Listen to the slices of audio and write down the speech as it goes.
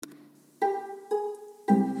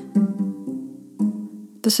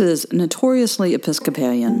This is Notoriously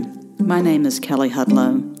Episcopalian. My name is Kelly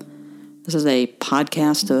Hudlow. This is a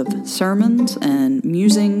podcast of sermons and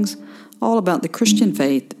musings all about the Christian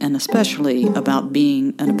faith and especially about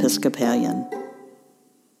being an Episcopalian.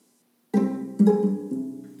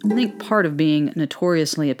 I think part of being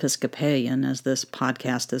notoriously Episcopalian, as this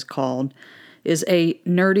podcast is called, is a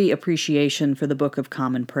nerdy appreciation for the Book of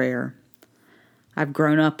Common Prayer. I've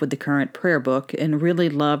grown up with the current prayer book and really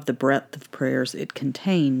love the breadth of prayers it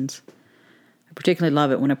contains. I particularly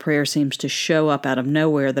love it when a prayer seems to show up out of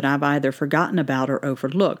nowhere that I've either forgotten about or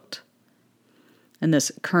overlooked. In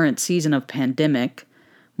this current season of pandemic,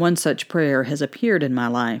 one such prayer has appeared in my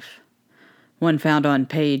life. One found on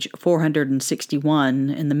page 461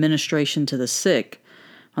 in the Ministration to the Sick.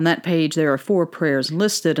 On that page there are 4 prayers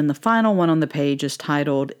listed, and the final one on the page is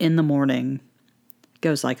titled, In the Morning. It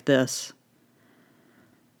goes like this.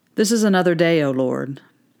 This is another day, O Lord.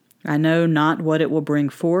 I know not what it will bring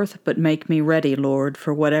forth, but make me ready, Lord,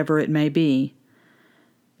 for whatever it may be.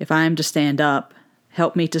 If I am to stand up,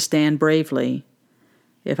 help me to stand bravely.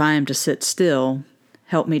 If I am to sit still,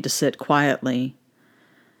 help me to sit quietly.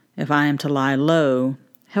 If I am to lie low,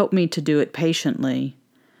 help me to do it patiently.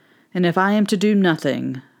 And if I am to do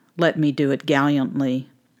nothing, let me do it gallantly.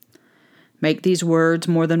 Make these words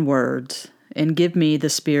more than words, and give me the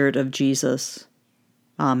Spirit of Jesus.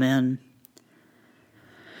 Amen.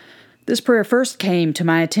 This prayer first came to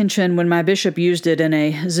my attention when my bishop used it in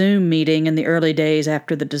a Zoom meeting in the early days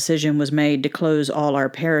after the decision was made to close all our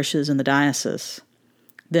parishes in the diocese.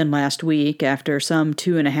 Then last week, after some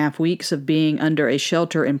 2.5 weeks of being under a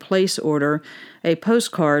shelter-in-place order, a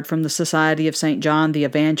postcard from the Society of St. John the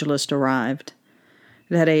Evangelist arrived.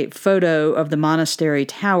 It had a photo of the monastery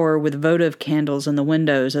tower with votive candles in the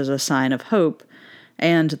windows as a sign of hope,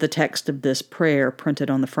 and the text of this prayer printed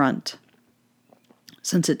on the front.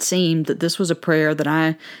 Since it seemed that this was a prayer that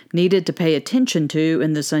I needed to pay attention to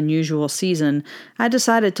in this unusual season, I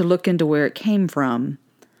decided to look into where it came from.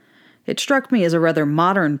 It struck me as a rather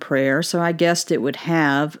modern prayer, so I guessed it would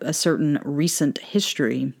have a certain recent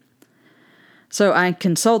history. So I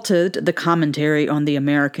consulted the commentary on the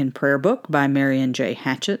American Prayer Book by Marion J.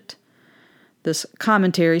 Hatchett. This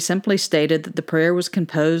commentary simply stated that the prayer was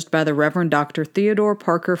composed by the Reverend Dr. Theodore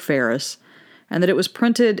Parker Ferris, and that it was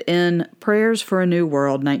printed in Prayers for a New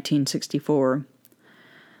World, 1964.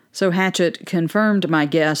 So Hatchett confirmed my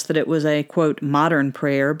guess that it was a, quote, modern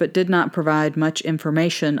prayer, but did not provide much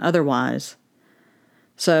information otherwise.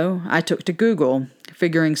 So I took to Google,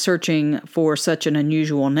 figuring searching for such an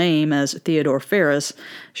unusual name as Theodore Ferris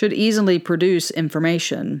should easily produce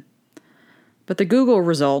information. But the Google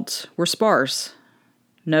results were sparse.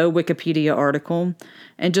 No Wikipedia article,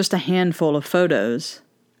 and just a handful of photos.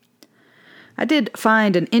 I did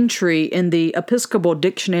find an entry in the Episcopal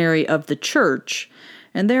Dictionary of the Church,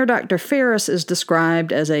 and there Dr. Ferris is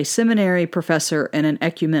described as a seminary professor and an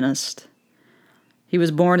ecumenist. He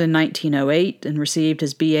was born in 1908 and received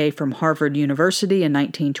his B.A. from Harvard University in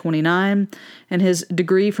 1929 and his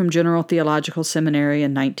degree from General Theological Seminary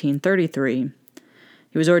in 1933.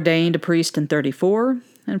 He was ordained a priest in 1934,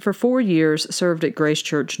 and for 4 years served at Grace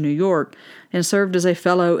Church, New York, and served as a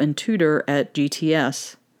fellow and tutor at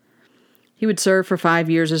GTS. He would serve for 5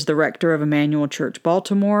 years as the rector of Emmanuel Church,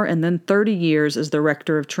 Baltimore, and then 30 years as the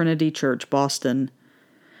rector of Trinity Church, Boston.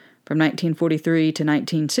 From 1943 to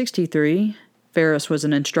 1963, Ferris was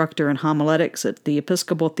an instructor in homiletics at the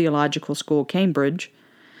Episcopal Theological School, Cambridge,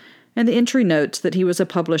 and the entry notes that he was a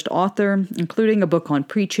published author, including a book on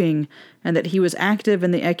preaching, and that he was active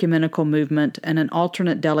in the ecumenical movement and an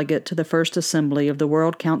alternate delegate to the First Assembly of the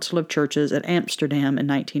World Council of Churches at Amsterdam in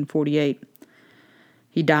 1948.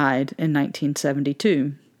 He died in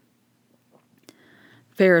 1972.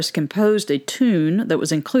 Ferris composed a tune that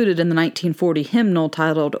was included in the 1940 hymnal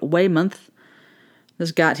titled Weymouth.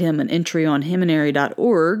 This got him an entry on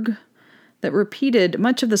hymnary.org, that repeated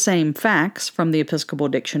much of the same facts from the Episcopal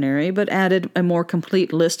Dictionary, but added a more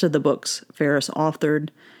complete list of the books Ferris authored.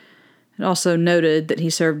 It also noted that he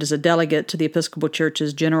served as a delegate to the Episcopal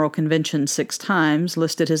Church's General Convention 6 times,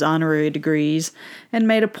 listed his honorary degrees, and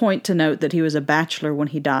made a point to note that he was a bachelor when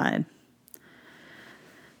he died.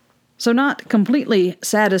 So not completely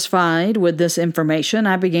satisfied with this information,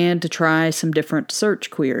 I began to try some different search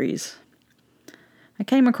queries. I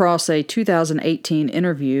came across a 2018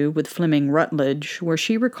 interview with Fleming Rutledge, where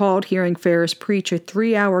she recalled hearing Ferris preach a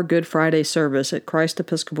 3-hour Good Friday service at Christ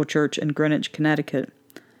Episcopal Church in Greenwich, Connecticut.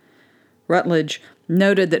 Rutledge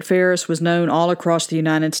noted that Ferris was known all across the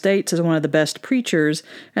United States as one of the best preachers,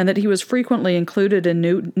 and that he was frequently included in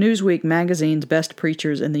Newsweek magazine's Best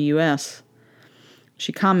Preachers in the U.S.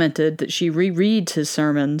 She commented that she rereads his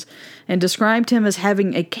sermons and described him as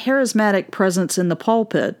having a charismatic presence in the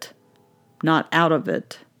pulpit, not out of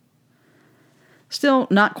it. Still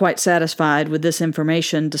not quite satisfied with this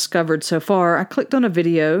information discovered so far, I clicked on a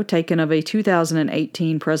video taken of a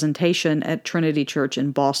 2018 presentation at Trinity Church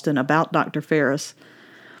in Boston about Dr. Ferris.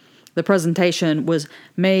 The presentation was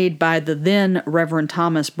made by the then Reverend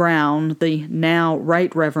Thomas Brown, the now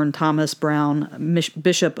Right Reverend Thomas Brown,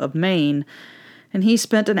 Bishop of Maine, and he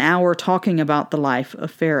spent an hour talking about the life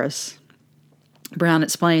of Ferris. Brown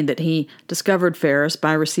explained that he discovered Ferris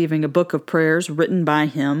by receiving a book of prayers written by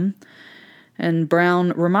him, and Brown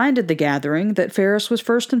reminded the gathering that Ferris was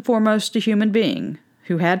first and foremost a human being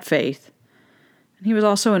who had faith. And he was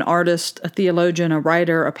also an artist, a theologian, a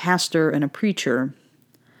writer, a pastor, and a preacher.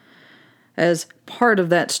 As part of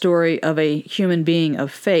that story of a human being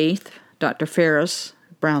of faith, Dr. Ferris,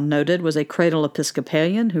 Brown noted, was a cradle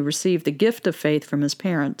Episcopalian who received the gift of faith from his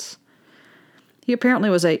parents. He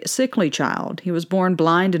apparently was a sickly child. He was born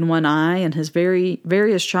blind in one eye, and his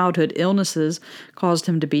various childhood illnesses caused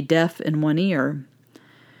him to be deaf in one ear.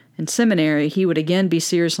 In seminary, he would again be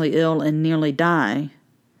seriously ill and nearly die.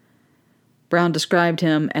 Brown described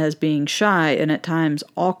him as being shy and at times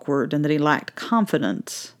awkward, and that he lacked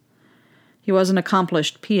confidence. He was an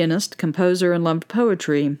accomplished pianist, composer, and loved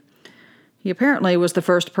poetry. He apparently was the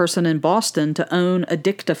first person in Boston to own a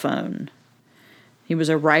dictaphone. He was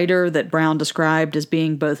a writer that Brown described as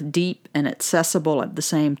being both deep and accessible at the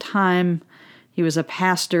same time. He was a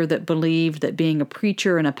pastor that believed that being a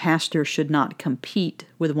preacher and a pastor should not compete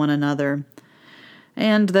with one another.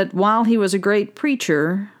 And that while he was a great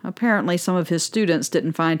preacher, apparently some of his students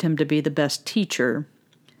didn't find him to be the best teacher.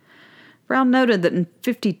 Brown noted that in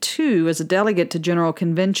 1952, as a delegate to General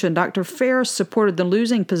Convention, Dr. Ferris supported the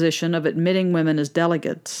losing position of admitting women as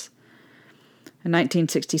delegates. In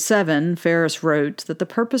 1967, Ferris wrote that the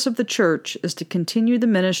purpose of the church is to continue the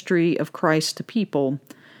ministry of Christ to people,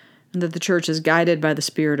 and that the church is guided by the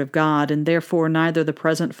Spirit of God, and therefore neither the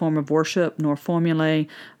present form of worship nor formulae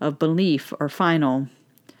of belief are final.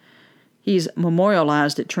 He's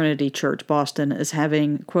memorialized at Trinity Church, Boston, as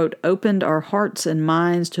having, quote, opened our hearts and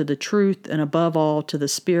minds to the truth and above all to the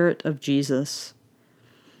Spirit of Jesus.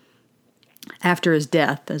 After his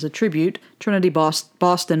death, as a tribute, Trinity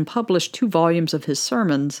Boston published 2 volumes of his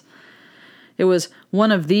sermons. It was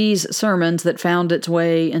one of these sermons that found its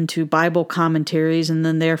way into Bible commentaries and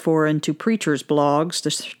then therefore into preachers' blogs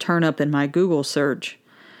to turn up in my Google search.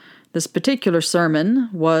 This particular sermon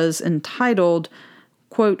was entitled,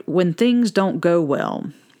 quote, When Things Don't Go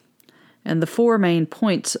Well, and the 4 main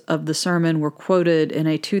points of the sermon were quoted in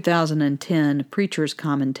a 2010 preacher's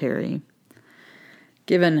commentary.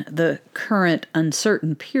 Given the current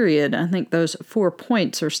uncertain period, I think those 4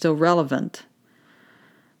 points are still relevant.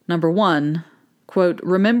 Number 1, quote,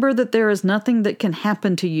 remember that there is nothing that can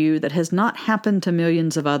happen to you that has not happened to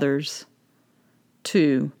millions of others.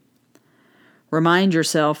 2, remind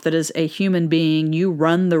yourself that as a human being, you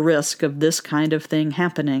run the risk of this kind of thing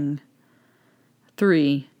happening.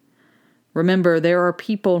 3, remember there are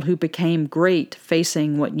people who became great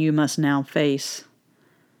facing what you must now face.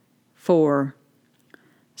 4,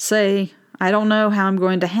 say, I don't know how I'm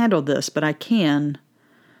going to handle this, but I can.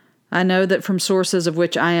 I know that from sources of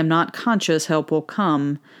which I am not conscious, help will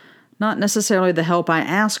come. Not necessarily the help I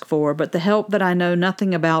ask for, but the help that I know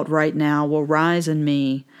nothing about right now will rise in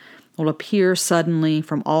me, will appear suddenly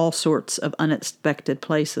from all sorts of unexpected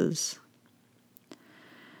places.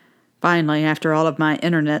 Finally, after all of my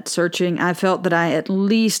internet searching, I felt that I at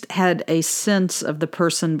least had a sense of the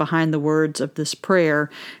person behind the words of this prayer,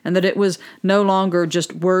 and that it was no longer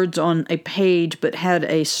just words on a page, but had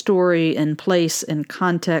a story and place and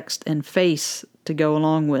context and face to go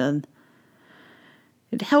along with.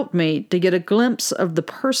 It helped me to get a glimpse of the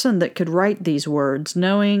person that could write these words,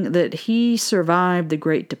 knowing that he survived the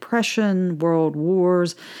Great Depression, world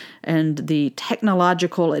wars, and the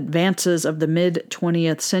technological advances of the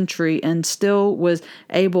mid-20th century, and still was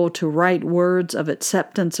able to write words of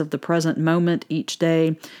acceptance of the present moment each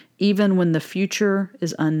day, even when the future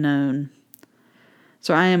is unknown.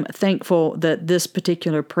 So I am thankful that this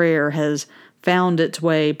particular prayer has found its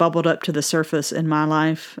way, bubbled up to the surface in my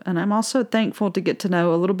life, and I'm also thankful to get to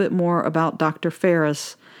know a little bit more about Dr.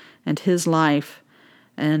 Ferris and his life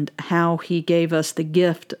and how he gave us the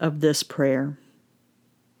gift of this prayer.